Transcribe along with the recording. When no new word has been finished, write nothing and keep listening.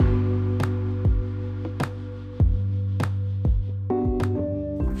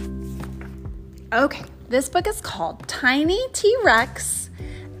Okay, this book is called Tiny T-Rex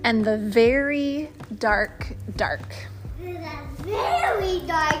and the Very Dark Dark. The very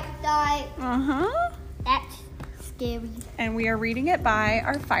dark. That's scary. And we are reading it by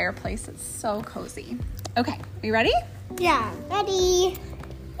our fireplace. It's so cozy. Okay, are you ready? Yeah, ready.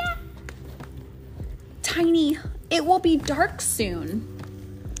 Yeah. Tiny, it will be dark soon.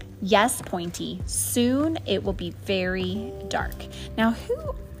 Yes, Pointy, soon it will be very dark. Now,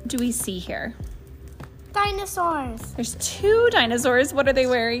 who do we see here? Dinosaurs. There's 2 dinosaurs. What are they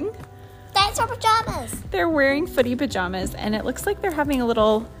wearing? Dinosaur pajamas. They're wearing footy pajamas, and it looks like they're having a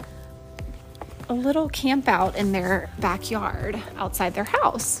little camp out in their backyard outside their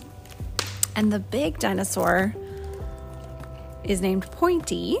house. And the big dinosaur is named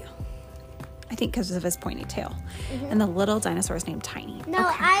Pointy, I think because of his pointy tail. Mm-hmm. And the little dinosaur is named Tiny. No,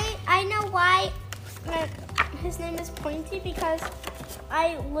 okay. I know why his name is Pointy, because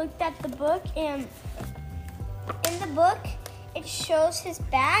I looked at the book, and in the book it shows his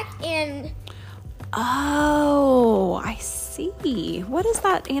back and... Oh, I see. What is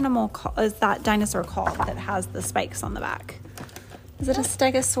that animal called? Is that dinosaur called that has the spikes on the back? Is it a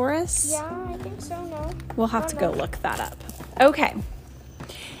Stegosaurus? Yeah, I think so, no. We'll have to go look that up. Okay.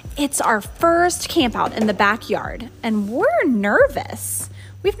 It's our first camp out in the backyard, and we're nervous.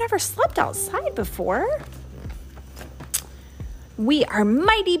 We've never slept outside before. We are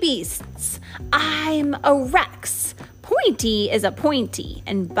mighty beasts. I'm a Rex. Pointy is a Pointy,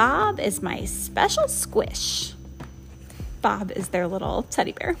 and Bob is my special squish. Bob is their little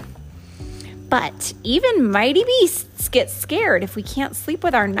teddy bear. But even mighty beasts get scared if we can't sleep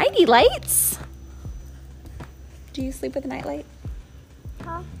with our nighty lights. Do you sleep with a nightlight?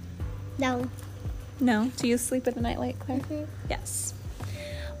 Huh? No. No? Do you sleep with a nightlight, Claire? Mm-hmm. Yes.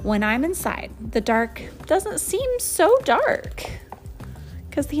 When I'm inside, the dark doesn't seem so dark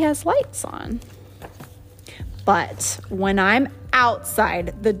because he has lights on. But when I'm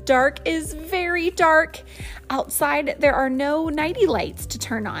outside, the dark is very dark. Outside, there are no nighty lights to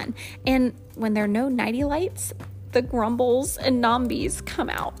turn on. And when there are no nighty lights, the grumbles and nombies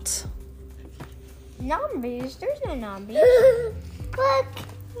come out. Nombies? There's no nombies.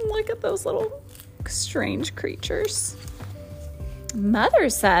 Look at those little strange creatures. Mother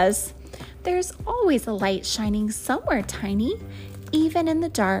says, there's always a light shining somewhere, Tiny. Even in the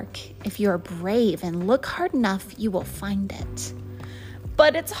dark, if you are brave and look hard enough, you will find it.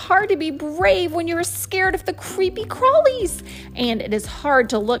 But it's hard to be brave when you're scared of the creepy crawlies. And it is hard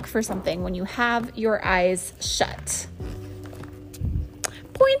to look for something when you have your eyes shut.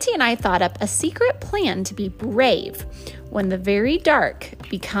 Pointy and I thought up a secret plan to be brave when the very dark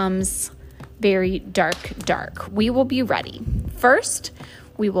becomes very dark. We will be ready. First,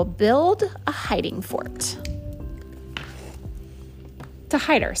 we will build a hiding fort to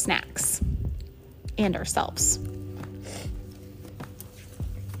hide our snacks and ourselves.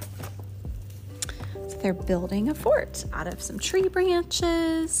 So they're building a fort out of some tree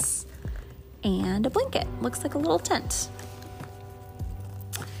branches and a blanket. Looks like a little tent.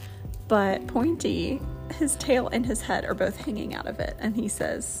 But Pointy, his tail and his head are both hanging out of it, and he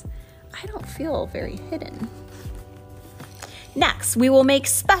says, I don't feel very hidden. Next, we will make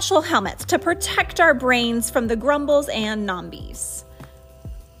special helmets to protect our brains from the grumbles and nombies.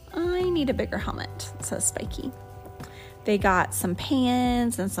 I need a bigger helmet, says Spiky. They got some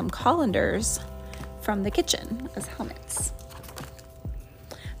pans and some colanders from the kitchen as helmets.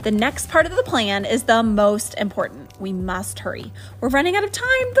 The next part of the plan is the most important. We must hurry. We're running out of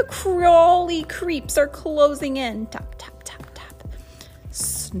time. The crawly creeps are closing in. Tap, tap, tap, tap.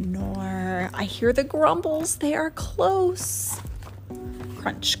 Snore. I hear the grumbles. They are close.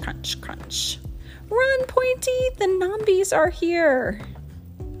 Crunch, crunch, crunch. Run, Pointy. The nombies are here.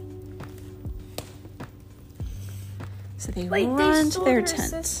 So they run to their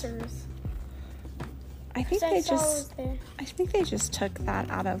tent. Sisters. I think they just took that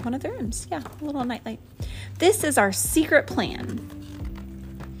out of one of their rooms. Yeah, a little nightlight. This is our secret plan.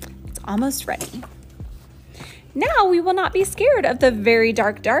 It's almost ready. Now we will not be scared of the very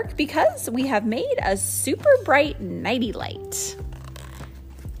dark because we have made a super bright nighty light.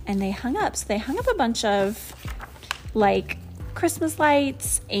 And they hung up. So they hung up a bunch of like Christmas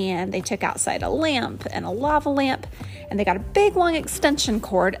lights, and they took outside a lamp and a lava lamp, and they got a big long extension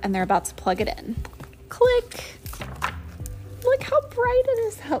cord, and they're about to plug it in. Click. Look how bright it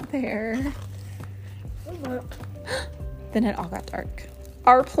is out there. Then it all got dark.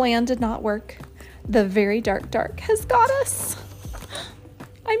 Our plan did not work. The very dark has got us.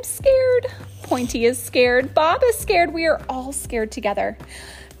 I'm scared. Pointy is scared. Bob is scared. We are all scared together.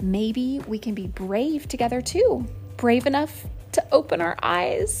 Maybe we can be brave together too. Brave enough to open our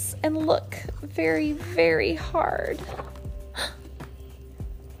eyes and look very, very hard.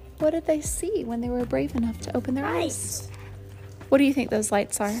 What did they see when they were brave enough to open their eyes? What do you think those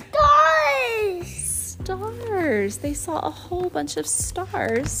lights are? Stars! Stars. They saw a whole bunch of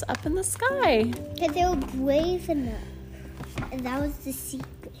stars up in the sky. Because they were brave enough. And that was the secret.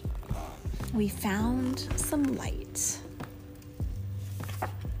 We found some light.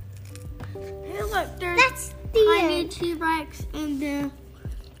 Hey, look, there's tiny T-Rex and the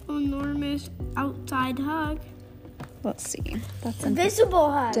enormous outside hug. Let's see. That's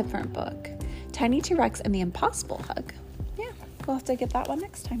Invisible hug. Different book. Tiny T-Rex and the Impossible Hug. Yeah, we'll have to get that one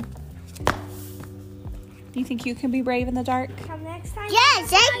next time. Do you think you can be brave in the dark? Come next time.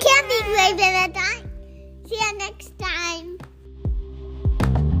 Yes, I can be brave in the dark. See you next time.